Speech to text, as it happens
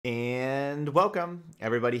welcome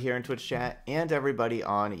everybody here in Twitch chat and everybody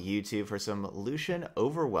on YouTube for some Lucian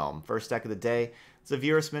Overwhelm. First deck of the day. It's a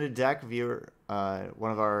viewer submitted deck.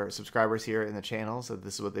 One of our subscribers here in the channel, so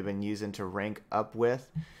this is what they've been using to rank up with.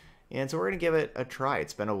 And so we're going to give it a try.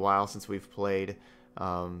 It's been a while since we've played,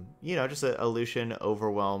 just a Lucian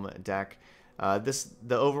Overwhelm deck. The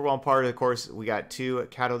Overwhelm part, of course, we got 2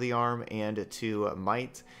 Cat of the Arm and 2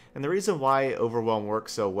 Might. And the reason why Overwhelm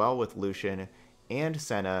works so well with Lucian and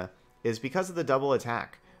Senna is because of the double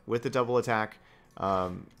attack. With the double attack,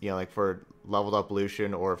 like for leveled up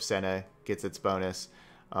Lucian, or if Senna gets its bonus,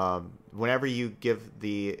 whenever you give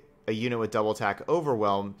a unit with double attack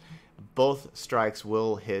Overwhelm, both strikes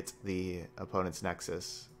will hit the opponent's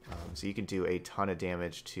Nexus. So you can do a ton of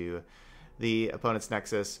damage to the opponent's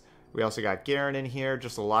Nexus. We also got Garen in here,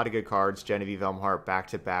 just a lot of good cards. Genevieve Elmhart back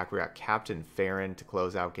to back. We got Captain Farron to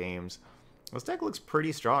close out games. This deck looks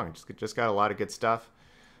pretty strong. Just got a lot of good stuff.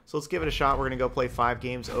 So let's give it a shot. We're going to go play 5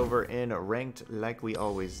 games over in Ranked like we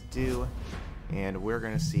always do. And we're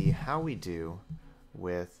going to see how we do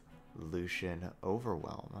with Lucian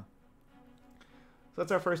Overwhelm. So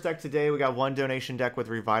that's our first deck today. We got 1 donation deck with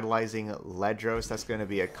Revitalizing Ledros. That's going to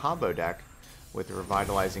be a combo deck with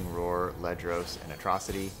Revitalizing Roar, Ledros, and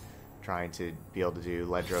Atrocity. Trying to be able to do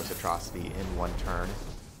Ledros, Atrocity in 1 turn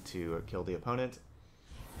to kill the opponent.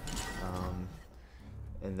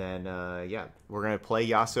 And then, we're going to play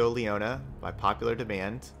Yasuo Leona by popular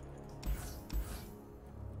demand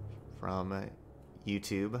from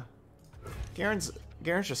YouTube. Garen's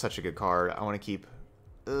just such a good card. I want to keep...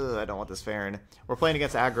 I don't want this Farron. We're playing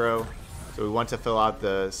against aggro, so we want to fill out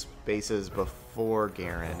the spaces before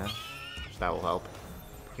Garen. That will help.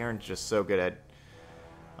 Garen's just so good at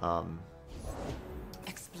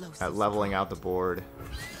leveling out the board.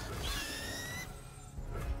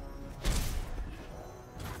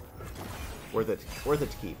 Worth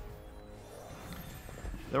it to keep.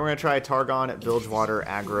 Then we're going to try Targon at Bilgewater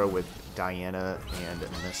aggro with Diana and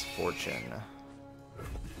Misfortune.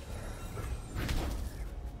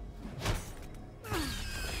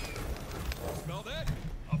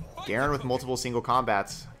 Garen with multiple single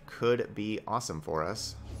combats could be awesome for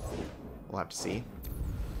us. We'll have to see.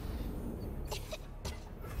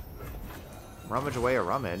 Rummage away a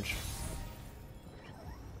rummage.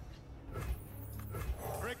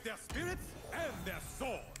 Break their spirits and their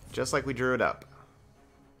swords. Just like we drew it up.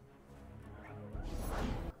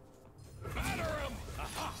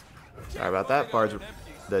 Sorry about that.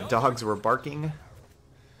 The dogs were barking.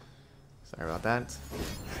 Sorry about that.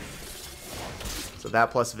 So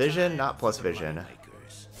that plus vision, not plus vision.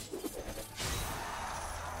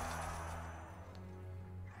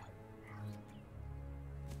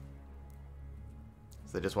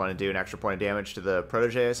 So they just want to do an extra point of damage to the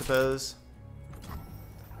protege, I suppose.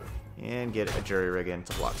 And get a jury rig in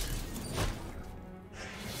to block.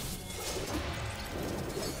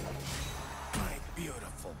 My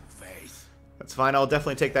beautiful face. That's fine, I'll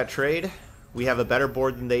definitely take that trade. We have a better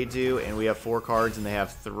board than they do, and we have 4 cards, and they have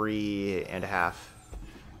 3.5.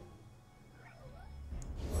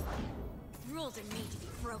 Rules are made to be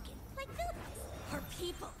broken, like villains or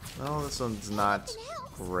people. Well, this one's not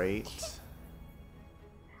great.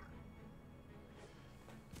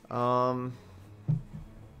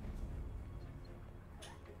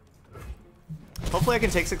 Hopefully I can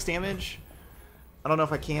take 6 damage. I don't know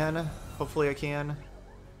if I can. Hopefully I can.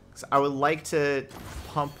 'Cause I would like to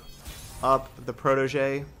pump up the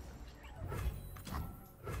protege.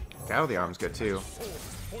 Cat of the Arm's good too.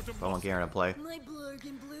 I want Garen to play.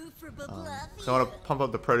 So I want to pump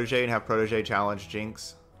up the protege and have protege challenge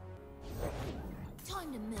Jinx.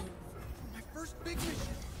 Time to move. My first big mission.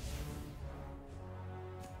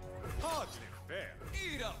 Odds and fair.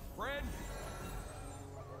 Eat up, friend.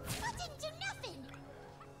 I didn't do nothing.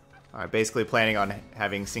 Alright, basically planning on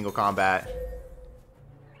having single combat.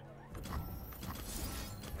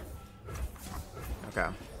 Okay.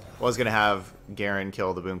 I was gonna have Garen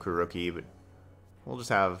kill the Boom Crew rookie, but we'll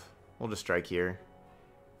just strike here.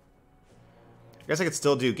 I guess I could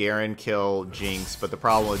still do Garen kill Jinx, but the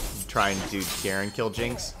problem with trying to do Garen kill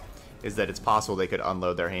Jinx is that it's possible they could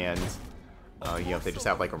unload their hand. If they just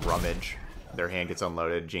have like a rummage, their hand gets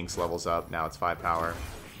unloaded, Jinx levels up, now it's 5 power,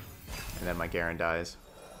 and then my Garen dies.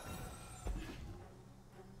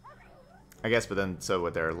 I guess, but then so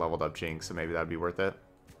would their leveled up Jinx, so maybe that would be worth it.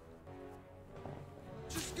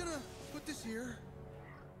 Just gonna put this here.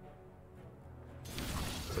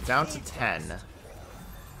 So down to 10.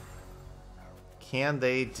 Can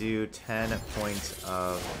they do 10 points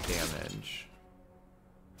of damage?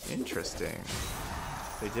 Interesting.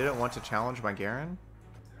 They didn't want to challenge my Garen?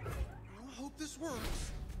 I hope this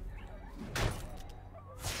works.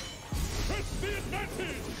 the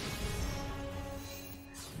advantage.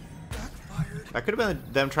 That could have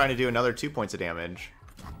been them trying to do another 2 points of damage.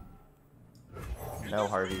 No,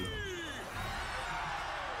 Harvey.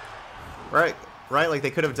 Right, like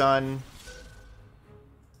they could have done...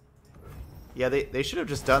 Yeah, they should have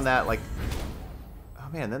just done that, like... Oh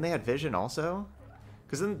man, then they had vision also?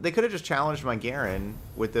 Because then they could have just challenged my Garen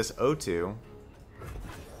with this O2.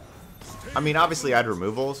 I mean, obviously I had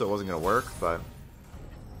removal, so it wasn't going to work, but...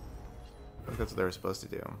 I think that's what they were supposed to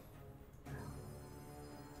do.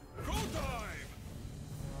 Go time.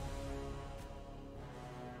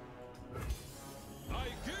 I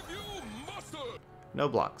give you mustard. No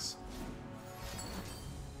blocks.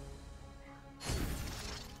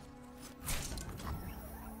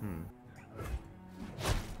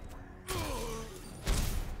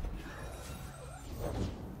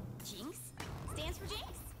 Jinx stands for Jinx.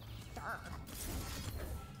 Durr.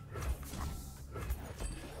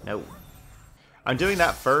 No. I'm doing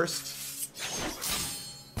that first.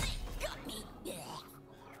 Got me. Yeah.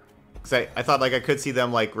 Because I thought like I could see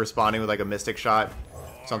them like responding with like a Mystic Shot.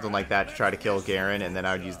 Something like that to try to kill Garen, and then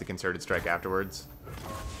I would use the Concerted Strike afterwards.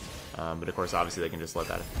 But of course, obviously they can just let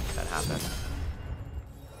that happen.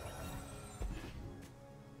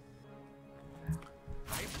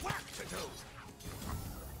 I've work to do.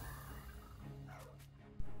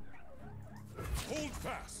 Hold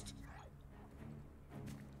fast.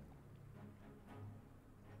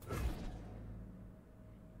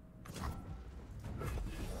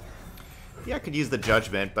 Yeah, I could use the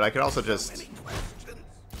Judgment, but I could also just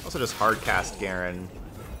hard cast Garen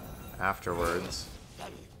afterwards.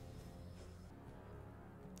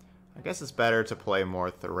 I guess it's better to play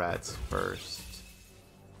more threats first.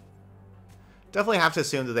 Definitely have to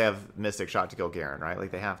assume that they have Mystic Shot to kill Garen, right?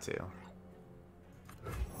 Like, they have to.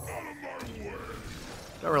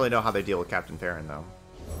 Don't really know how they deal with Captain Farron, though.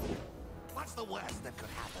 What's the worst that could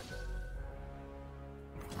happen?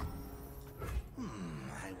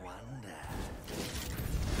 I wonder.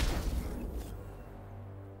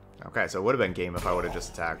 Okay, so it would have been game if I would have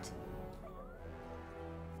just attacked.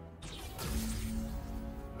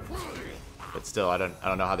 But still, I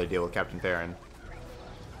don't know how they deal with Captain Farron.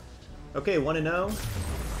 Okay, 1-0.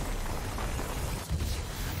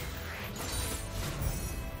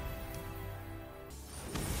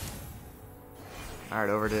 Alright,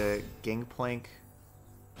 over to Gangplank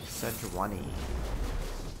Sejuani.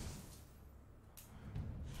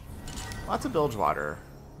 Lots of Bilgewater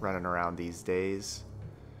running around these days.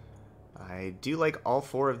 I do like all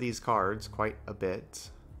 4 of these cards quite a bit.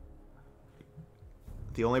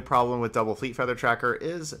 The only problem with double Fleet Feather Tracker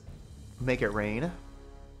is Make It Rain.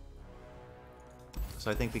 So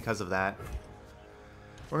I think because of that,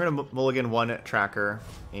 we're going to mulligan 1 Tracker,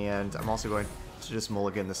 and I'm also going to just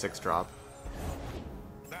mulligan the 6-drop.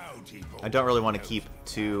 I don't really want to keep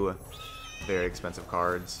 2 very expensive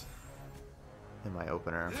cards in my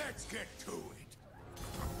opener. Let's get to it.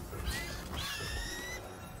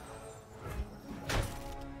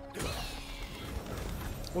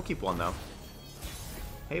 We'll keep 1 though.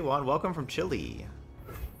 Hey Juan, welcome from Chile.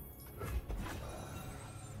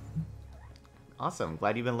 Awesome,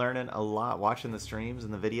 glad you've been learning a lot watching the streams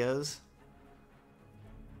and the videos.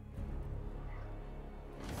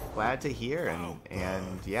 Glad to hear,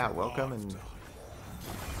 and yeah, welcome, and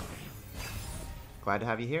glad to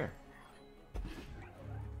have you here.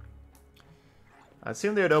 I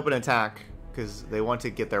assume they would open attack because they want to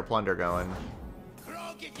get their plunder going,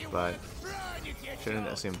 but shouldn't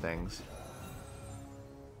assume things.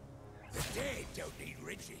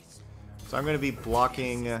 So I'm going to be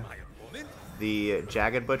blocking the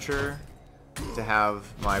Jagged Butcher to have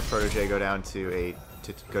my protege go down to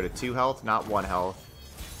go to 2 health, not 1 health.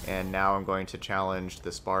 And now I'm going to challenge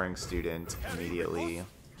the Sparring Student immediately.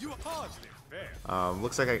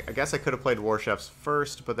 Looks like I guess I could have played War Chefs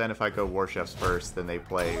first, but then if I go War Chefs first, then they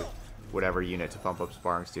play whatever unit to pump up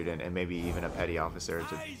Sparring Student, and maybe even a Petty Officer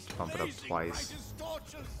to pump it up twice.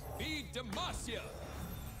 Demacia.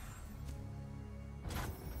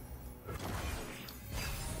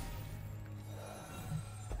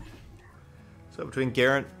 So between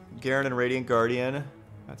Garen and Radiant Guardian,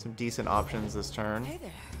 got some decent options this turn. Hey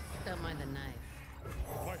there. Don't mind the knife.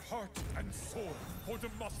 My heart and sword for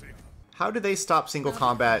Demacia. How do they stop single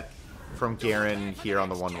combat from Garen here on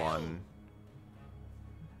the 1/1?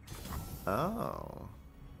 Oh,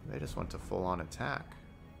 they just went to full-on attack.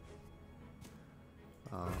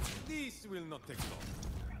 This will not take long.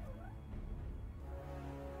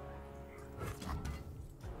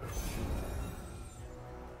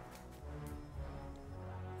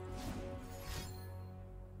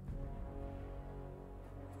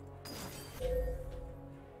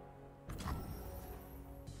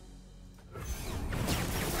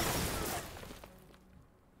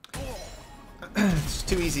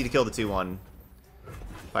 too easy to kill the 2-1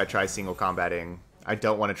 if I try single combating. I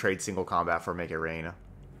don't want to trade single combat for Make It Rain.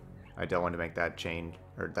 I don't want to make that change,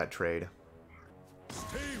 or that trade.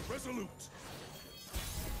 Stay resolute.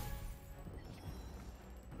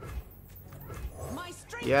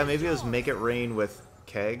 Yeah, maybe it was Make It Rain with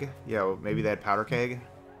Keg. Yeah, well, maybe they had Powder Keg.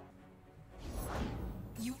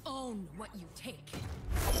 You own what you take.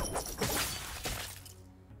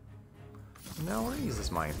 No, we're gonna use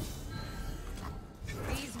this mine.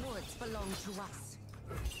 These woods belong to us.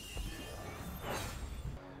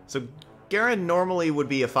 So Garen normally would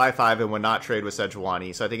be a 5/5 and would not trade with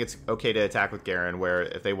Sejuani, so I think it's okay to attack with Garen, where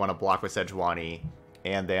if they want to block with Sejuani,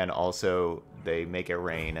 and then also they Make It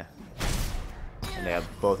Rain, and they have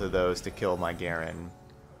both of those to kill my Garen.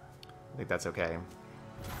 I think that's okay.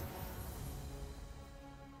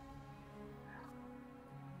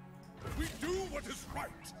 We do what is right.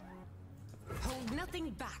 Hold nothing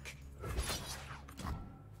back.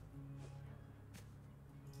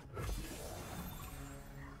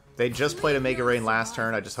 They just played a Make It Rain last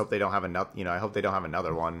turn. I just hope they don't have another. You know, I hope they don't have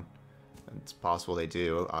another one. It's possible they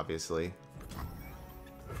do. Obviously,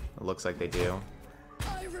 it looks like they do.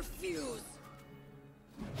 I refuse.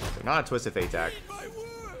 They're not a Twisted Fate deck,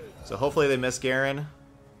 so hopefully they miss Garen.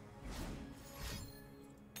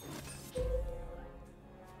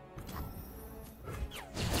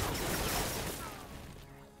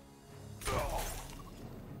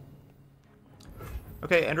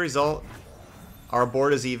 Okay, end result. Our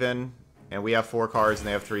board is even, and we have 4 cards and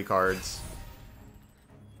they have 3 cards.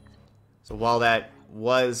 So while that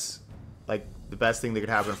was like the best thing that could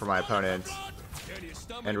happen for my opponent,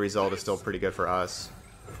 end result is still pretty good for us.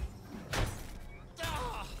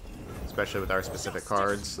 Especially with our specific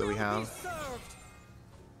cards that we have.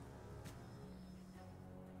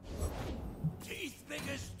 Teeth big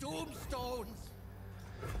as tombstones.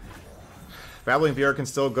 Babbling Beer can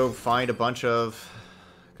still go find a bunch of...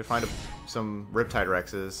 Could find some Riptide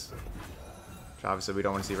Rexes. Which obviously we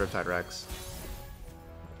don't want to see Riptide Rex.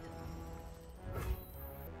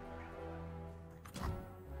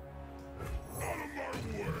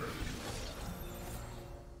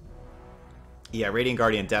 Yeah, Radiant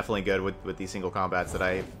Guardian definitely good with these single combats that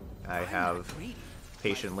I have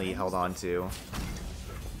patiently held on to.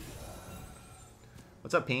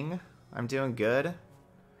 What's up, Ping? I'm doing good.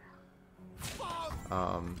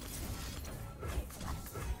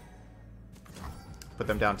 Put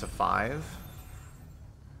them down to 5.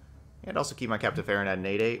 And also keep my Captive Aaron at an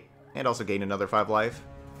 8/8. And also gain another 5 life.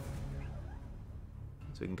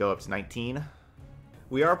 So we can go up to 19.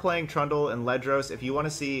 We are playing Trundle and Ledros. If you want to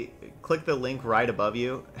see, click the link right above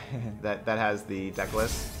you. that has the deck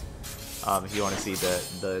list. If you want to see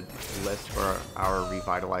the list for our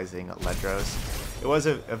Revitalizing Ledros. It was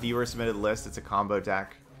a viewer submitted list. It's a combo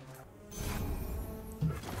deck.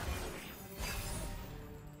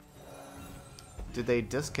 Did they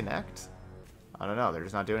disconnect? I don't know. They're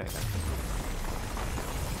just not doing anything.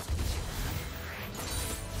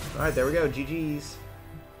 Alright, there we go. GG's.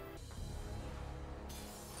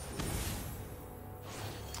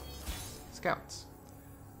 Scouts.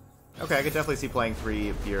 Okay, I could definitely see playing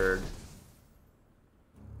 3 Beard.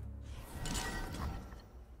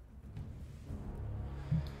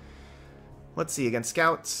 Let's see, against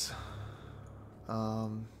Scouts. I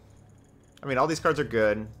mean, all these cards are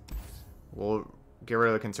good. We'll get rid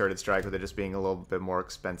of the Concerted Strike with it just being a little bit more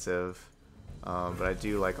expensive. But I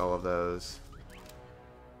do like all of those.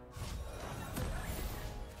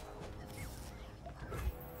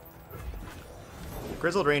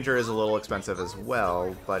 Grizzled Ranger is a little expensive as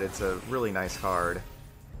well, but it's a really nice card.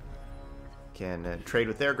 Can trade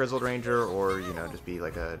with their Grizzled Ranger, or, you know, just be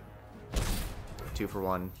like a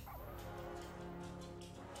 2-for-1.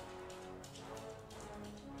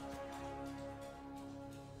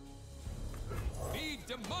 Be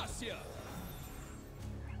Demacia.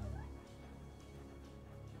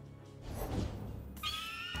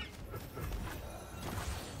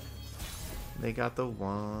 They got the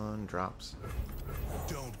 1 drops.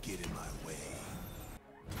 Don't get in my way.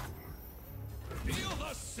 Feel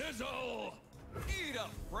the sizzle. Eat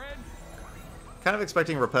up, friend. Kind of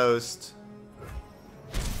expecting Riposte.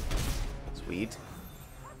 Sweet.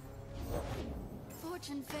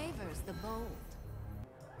 Fortune favors the bold.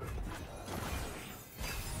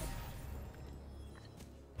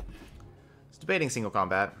 It's debating single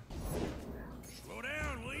combat. Slow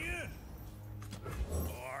down, will you?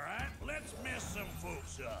 All right, let's mess some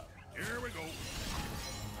folks up. Here we go.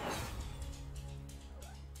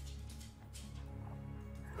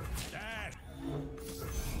 Dash.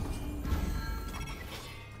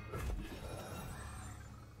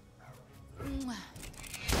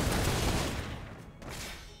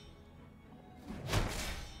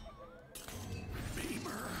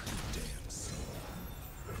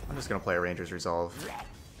 just gonna play a Ranger's Resolve.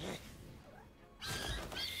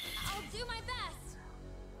 I'll do my best.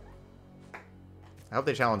 I hope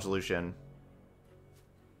they challenge Lucian.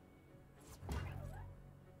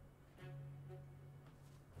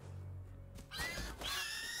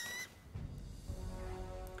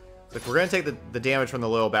 Like, we're gonna take the damage from the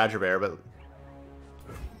Loyal Badger Bear, but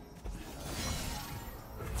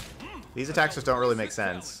these attacks just don't really make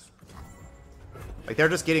sense. Like, they're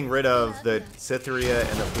just getting rid of the Cytheria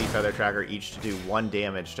and the Fleet Feather Tracker each to do 1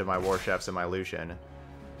 damage to my War Chefs and my Lucian.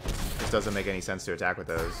 Just doesn't make any sense to attack with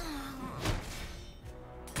those.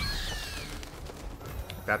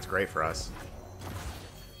 That's great for us.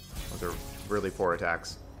 Those are really poor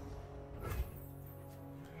attacks.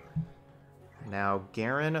 Now,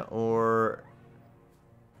 Garen or...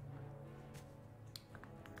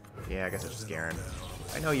 Yeah, I guess it's just Garen.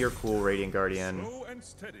 I know you're cool, Radiant Guardian. Slow and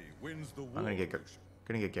steady wins the war. I'm gonna get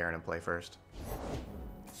Garen in play first.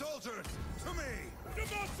 Soldiers, to me!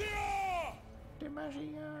 Demacia!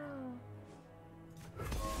 Demacia.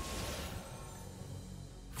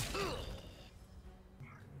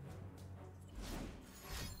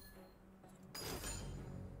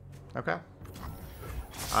 Okay.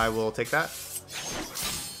 I will take that.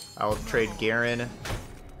 I will trade Garen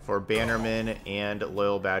for Bannerman and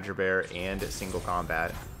Loyal Badger Bear and Single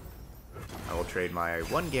Combat. I will trade my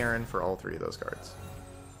 1 Garen for all 3 of those cards.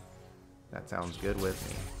 That sounds good with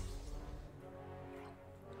me.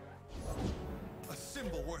 A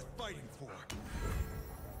symbol worth fighting for.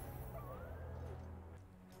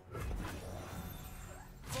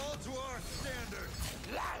 Fall to our standards.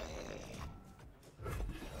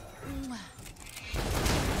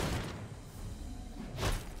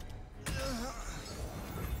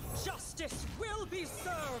 Justice will be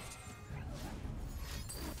served.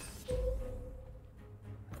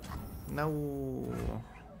 No.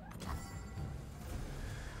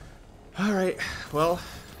 Alright, well.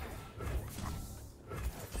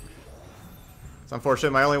 It's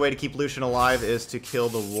unfortunate. My only way to keep Lucian alive is to kill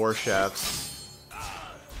the War Chefs.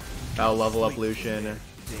 That'll level up Lucian. And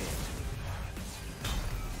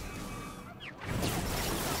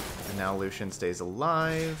now Lucian stays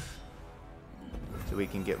alive. So we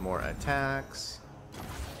can get more attacks.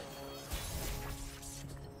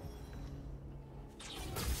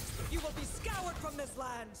 You will be scoured from this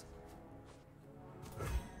land.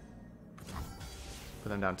 Put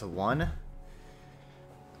them down to 1.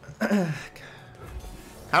 I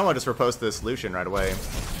want to just repost this Lucian right away.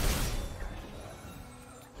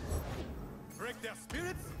 Break their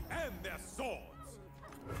spirits and their swords.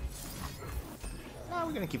 Oh,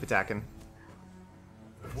 we're gonna keep attacking.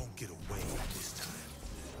 Won't get away this time.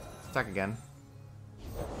 Attack again.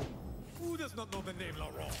 Who does not know the name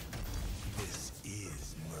Laurent? This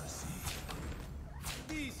is mercy.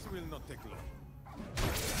 This will not take long.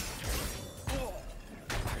 Oh,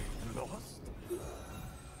 I lost.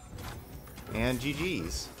 And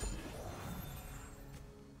GG's.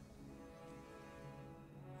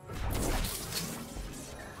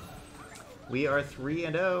 We are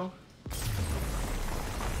 3-0.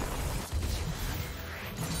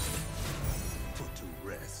 Put to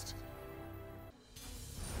rest.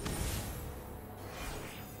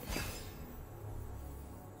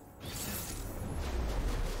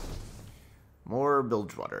 More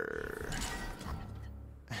Bilgewater.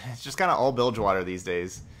 It's just kind of all Bilgewater these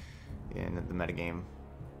days in the metagame.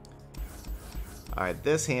 Alright,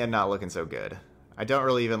 this hand not looking so good. I don't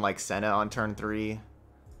really even like Senna on turn 3.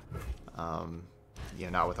 You know,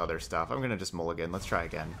 not with other stuff. I'm gonna just mulligan. Let's try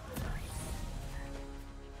again.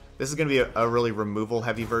 This is gonna be a really removal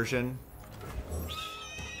heavy version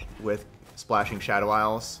with splashing Shadow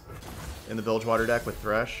Isles in the Bilgewater deck with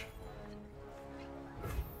Thresh.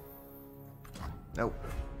 Nope.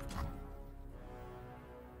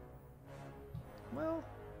 Well,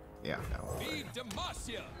 yeah, no. Be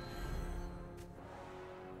Demacia.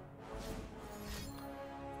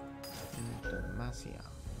 Demacia.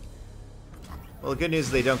 Well, the good news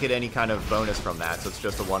is they don't get any kind of bonus from that, so it's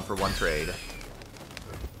just a 1-for-1 trade.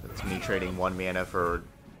 It's me trading 1 mana for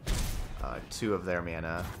 2 of their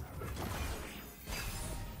mana.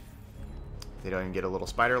 They don't even get a little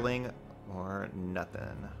Spiderling or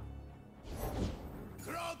nothing.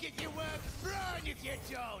 Grog if you work, run if you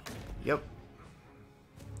don't. Yep.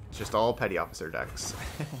 It's just all Petty Officer decks.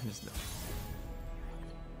 Just,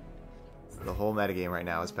 the whole metagame right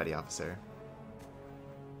now is Petty Officer.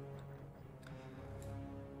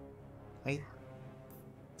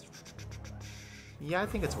 Yeah, I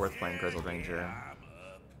think it's worth playing Grizzled Ranger. I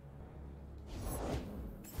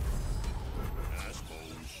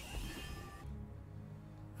suppose.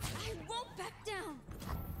 I won't back down.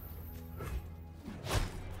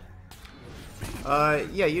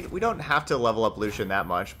 Yeah, we don't have to level up Lucian that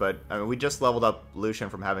much, but I mean, we just leveled up Lucian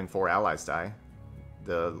from having 4 allies die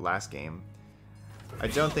the last game. I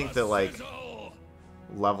don't think that, like,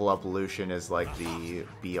 level up Lucian is, like, the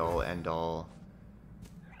be-all, end-all,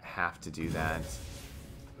 have to do that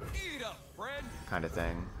kind of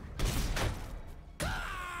thing.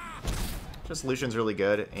 Just Lucian's really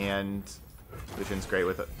good, and Lucian's great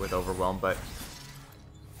with Overwhelm, but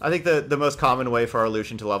I think the most common way for our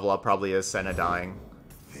Lucian to level up probably is Senna dying.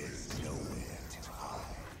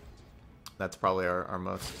 That's probably our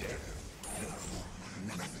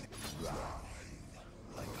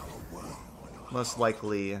most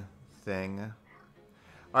likely thing.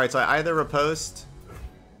 Alright, so I either riposte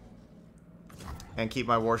and keep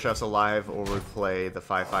my War Chefs alive, or we play the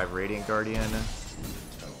 5/5 Radiant Guardian.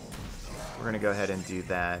 We're gonna go ahead and do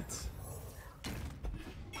that.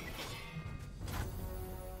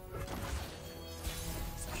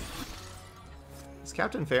 This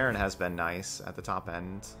Captain Farron has been nice at the top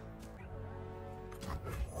end.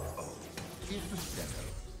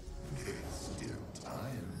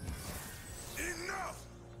 Enough!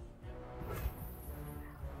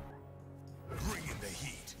 Bring in the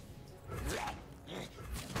heat.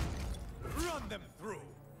 Run them through.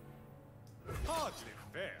 Hardly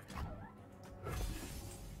fair.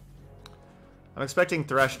 I'm expecting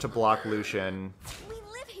Thresh to block Lucian. We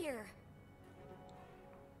live here.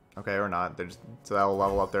 Okay, or not. So that will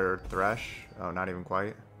level up their Thresh. Oh, not even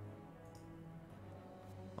quite.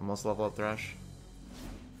 Almost level up Thresh.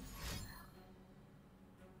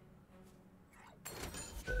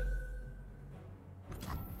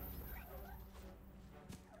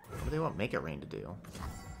 What do they want Make It Rain to do?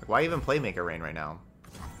 Like, why even play Make It Rain right now?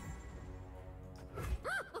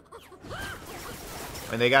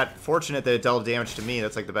 And they got fortunate that it dealt damage to me.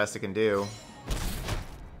 That's like the best it can do.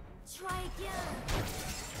 Try again.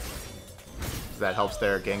 That helps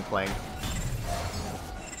their gangplank.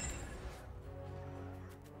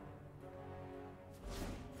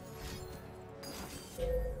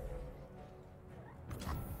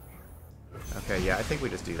 Okay, yeah, I think we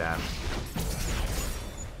just do that.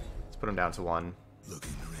 Let's put them down to 1.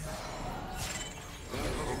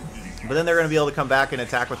 But then they're going to be able to come back and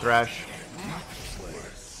attack with Thresh.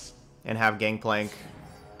 And have Gangplank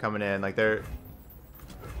coming in. Like, they're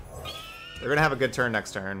going to have a good turn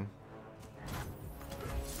next turn.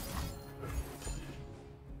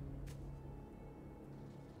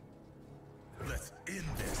 Let's end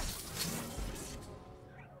this.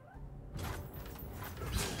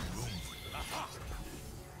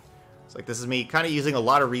 It's like, this is me kind of using a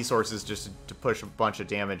lot of resources just to push a bunch of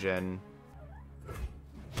damage in.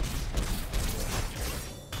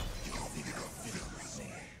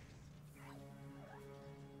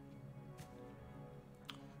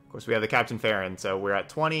 Of course, we have the Captain Farron, so we're at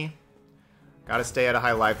 20. Gotta stay at a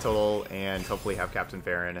high life total and hopefully have Captain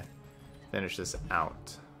Farron finish this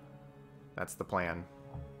out. That's the plan.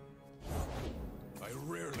 I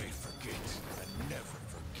rarely forget and never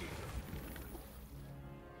forgive.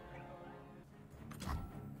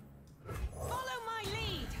 Follow my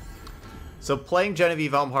lead. So playing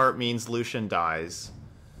Genevieve Elmhart means Lucian dies.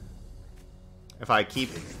 If I keep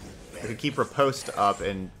Riposte up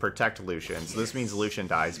and protect Lucian, so this means Lucian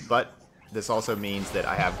dies, but this also means that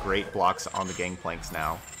I have great blocks on the Gangplanks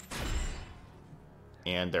now.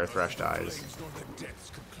 And their Thresh dies.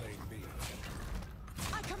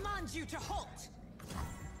 I command you to halt.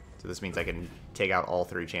 So this means I can take out all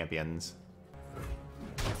 3 champions.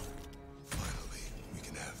 Finally, we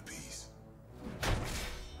can have peace.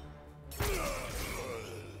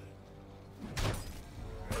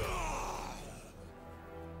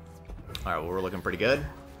 Alright, well, we're looking pretty good.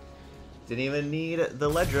 Didn't even need the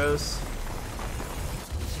Ledros.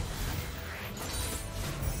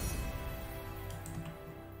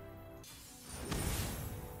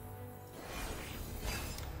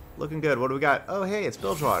 Looking good. What do we got? Oh, hey, it's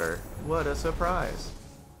Bilgewater. What a surprise.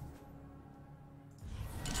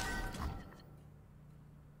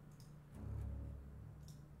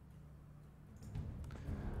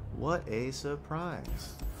 What a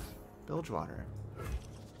surprise. Bilgewater.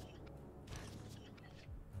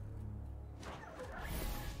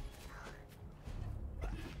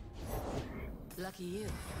 Lucky you.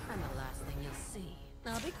 I'm the last thing you'll see.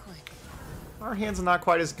 I'll be quick. Our hand's not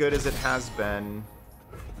quite as good as it has been.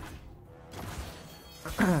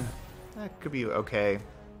 That could be okay.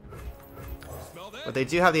 But they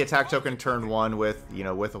do have the attack token turn 1 with, you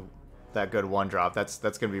know, with that good 1-drop. That's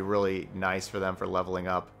going to be really nice for them for leveling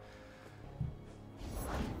up.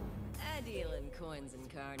 I deal in coins and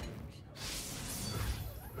carnage.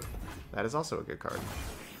 That is also a good card.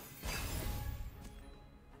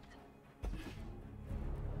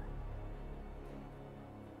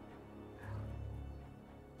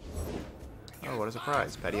 what a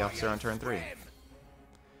surprise. Petty Officer on turn 3.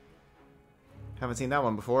 Haven't seen that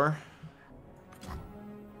one before.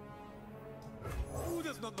 Who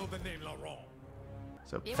does not know the name Laurent?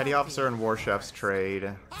 So Petty Officer and War Chef's trade.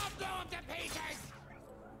 I'm going to pieces!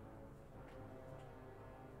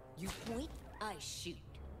 You point, I shoot.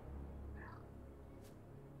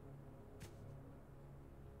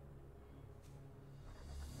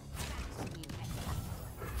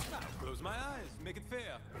 Close my eyes, make it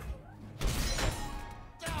fair.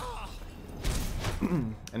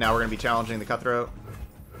 And now we're going to be challenging the Cutthroat.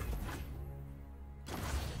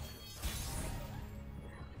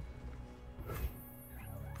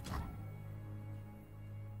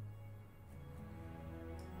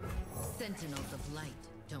 Sentinels of light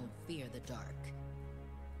don't fear the dark.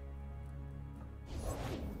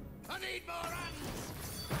 I need more hands!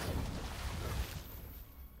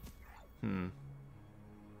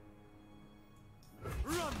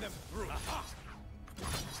 Run them through! Aha!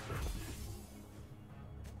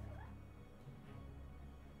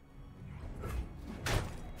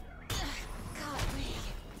 Got me.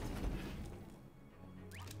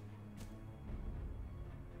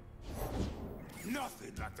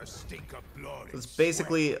 Nothing like the stink of blood. It's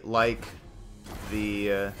basically like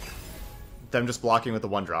the them just blocking with the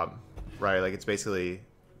 1-drop, right? Like it's basically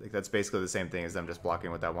like that's basically the same thing as them just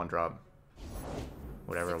blocking with that 1-drop,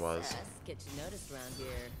 whatever it was. Success gets you noticed around here.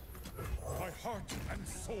 My heart and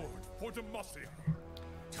sword for Demacia.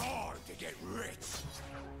 Time to get rich.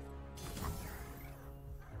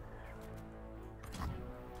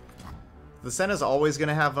 The Senna's always going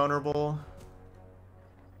to have vulnerable.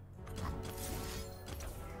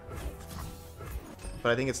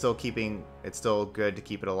 But I think it's still good to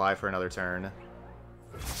keep it alive for another turn.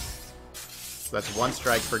 So that's 1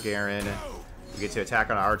 strike for Garen. We get to attack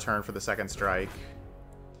on our turn for the 2nd strike.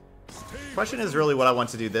 Question is really what I want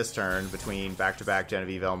to do this turn between back-to-back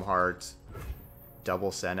Genevieve Elmhart,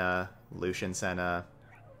 double Senna, Lucian Senna.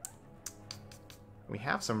 We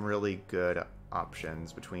have some really good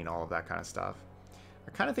options between all of that kind of stuff.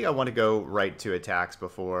 I kind of think I want to go right to attacks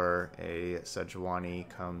before a Sejuani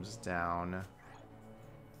comes down.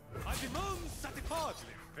 I demand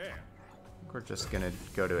satisfactory fair. We're just gonna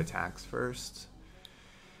go to attacks first.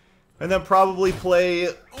 And then probably play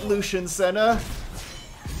Lucian Senna.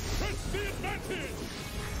 Press the advantage!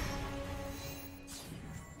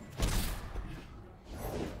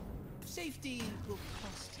 Safety will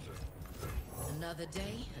cost you. Another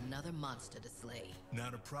day, another monster to slay.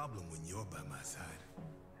 Not a problem when you're by my side.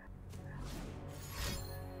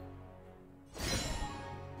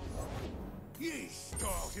 You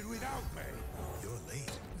started without me. You're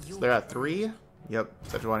late. So they're at 3. Yep,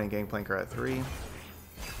 Sejuani and Gangplank are at 3.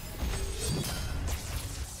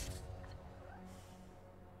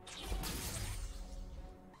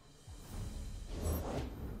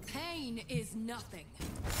 Pain is nothing.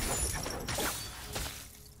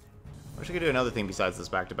 I wish I could do another thing besides this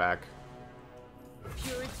back-to-back.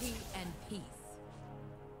 Purity and peace.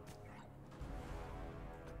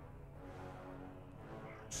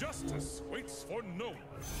 Justice waits for no one.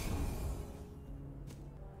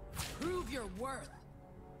 Prove your worth.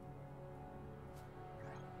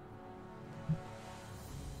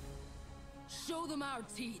 Show them our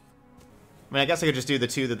teeth. I mean, I guess I could just do the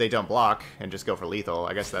 2 that they don't block and just go for lethal.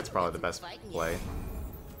 I guess that's probably the best play.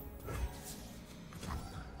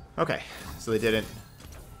 Okay, so they didn't.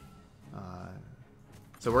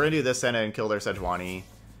 So we're gonna do this Senna and kill their Sejuani,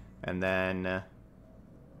 and then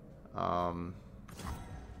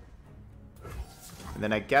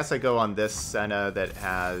I guess I go on this Senna that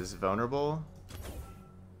has vulnerable.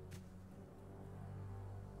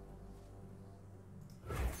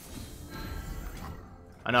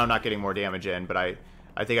 I know I'm not getting more damage in, but I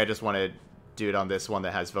think I just want to do it on this one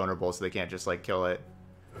that has vulnerable so they can't just like kill it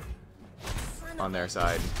on their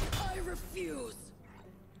side. I refuse.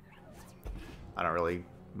 I don't really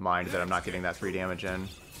mind that I'm not getting that 3 damage in.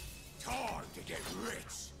 Time to get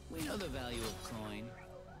rich. We know the value of coin.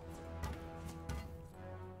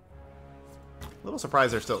 A little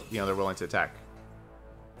surprised they're still, they're willing to attack.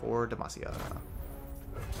 For Demacia.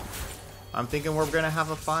 I'm thinking we're going to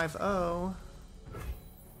have a 5-0.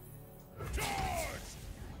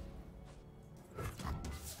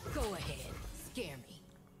 Go ahead, scare me.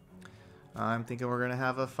 I'm thinking we're going to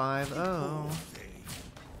have a 5-0.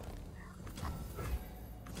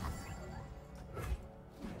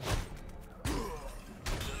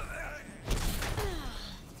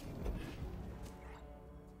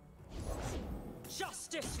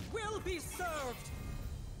 Justice will be served.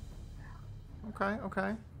 Okay,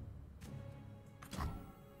 okay.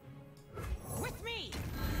 With me.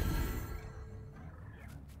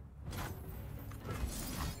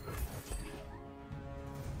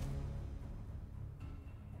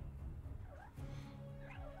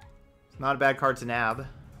 Not a bad card to nab,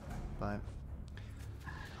 but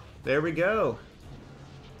there we go.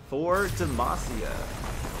 For Demacia.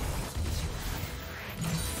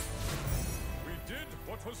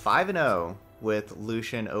 5-0 with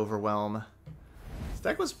Lucian Overwhelm. This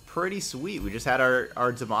deck was pretty sweet. We just had our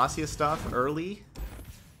Demacia stuff early,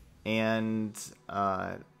 and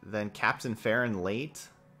then Captain Farron late.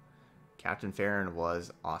 Captain Farron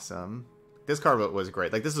was awesome. This card was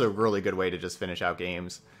great. Like, this is a really good way to just finish out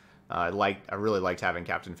games. I really liked having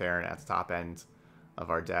Captain Farron at the top end of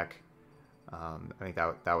our deck. I think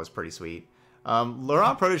that was pretty sweet.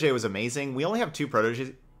 Laurent Protege was amazing. We only have 2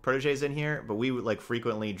 Proteges in here, but we like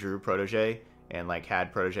frequently drew Protege and like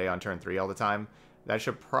had Protege on turn 3 all the time. That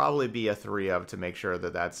should probably be a 3 of to make sure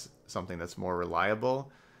that that's something that's more reliable,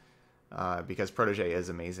 because Protege is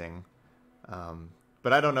amazing.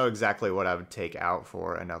 But I don't know exactly what I would take out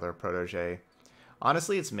for another Protege.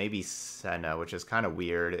 Honestly, it's maybe Senna, which is kind of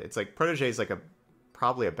weird. It's like Protege is like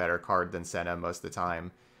probably a better card than Senna most of the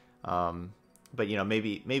time. But you know,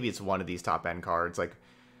 maybe it's one of these top end cards. Like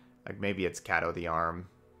maybe it's Kato the Arm.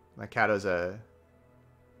 Like Kato's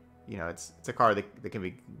it's a card that can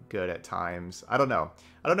be good at times. I don't know.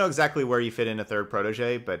 I don't know exactly where you fit in a 3rd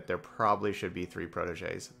Protege, but there probably should be 3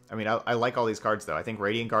 Proteges. I mean, I like all these cards though. I think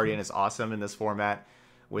Radiant Guardian is awesome in this format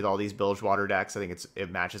with all these Bilgewater decks. I think it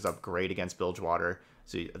matches up great against Bilgewater.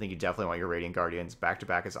 So I think you definitely want your Radiant Guardians. Back to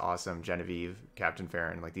back is awesome. Genevieve, Captain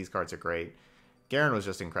Farron, like these cards are great. Garen was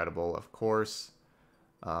just incredible, of course.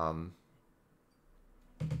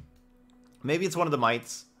 Maybe it's one of the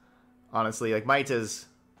Mites. Honestly, like Mite is...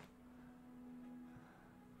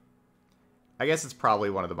 I guess it's probably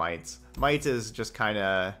one of the Mites. Mite is just kind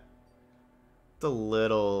of a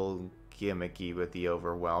little gimmicky with the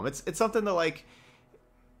Overwhelm. It's something that, like,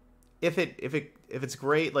 if it's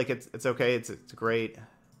great, like it's okay. It's great.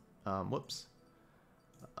 Whoops.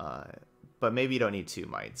 But maybe you don't need 2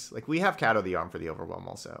 Mites. Like, we have Kato the Arm for the Overwhelm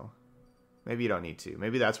also. Maybe you don't need 2.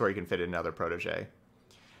 Maybe that's where you can fit in another Protege.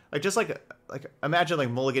 Like, just like imagine like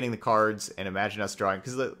mulliganing the cards and imagine us drawing,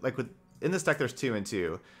 because like in this deck there's 2 and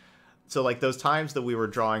 2. So like those times that we were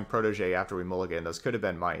drawing Protege after we mulligan, those could have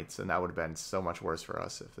been Mites, and that would have been so much worse for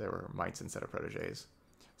us if they were Mites instead of Proteges.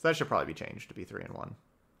 So that should probably be changed to be 3 and 1.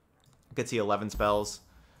 Gets you 11 spells.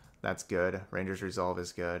 That's good. Ranger's Resolve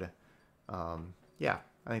is good. Yeah,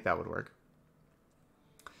 I think that would work.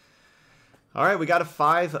 All right, we got a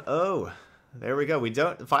 5-0. There we go.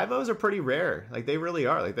 5-0s are pretty rare. Like, they really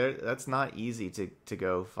are. Like, that's not easy to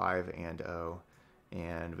go 5-0.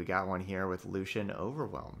 And we got one here with Lucian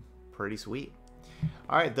Overwhelm. Pretty sweet.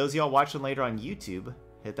 All right, those of y'all watching later on YouTube,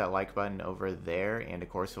 hit that like button over there. And, of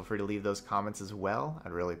course, feel free to leave those comments as well.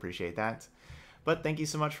 I'd really appreciate that. But thank you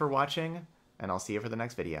so much for watching, and I'll see you for the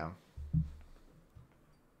next video.